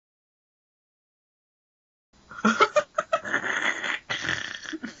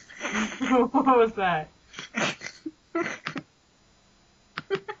What was that?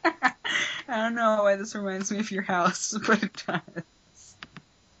 I don't know why this reminds me of your house, but it does.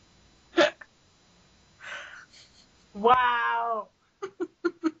 Wow!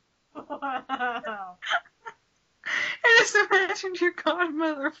 Wow! I just imagined your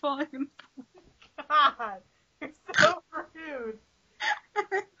godmother falling in God! You're so rude! I'm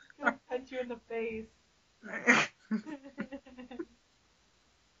gonna punch you in the face.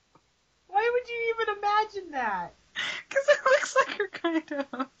 Why would you even imagine that? Because it looks like her kind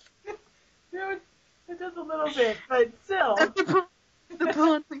of. Dude, it does a little bit, but still. The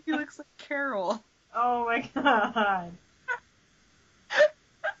blonde lady looks like Carol. Oh my god.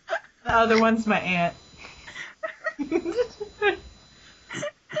 The other one's my aunt.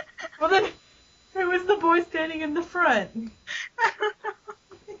 Well then, who was the boy standing in the front?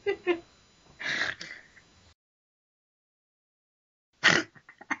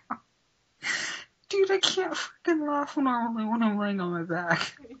 Dude, I can't fucking laugh normally when I'm laying on my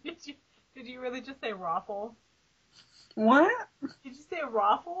back. Did you really just say raffle? What? Did you say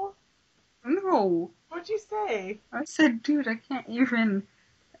raffle? No. What'd you say? I said, dude, I can't even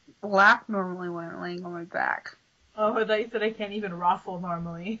laugh normally when I'm laying on my back. Oh, I thought you said I can't even raffle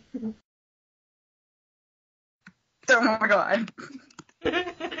normally. Oh my god.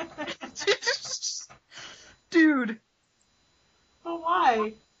 Dude. But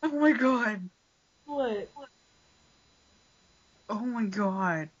why? Oh my god. What? Oh my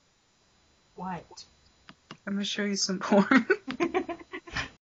god. What? I'm gonna show you some porn.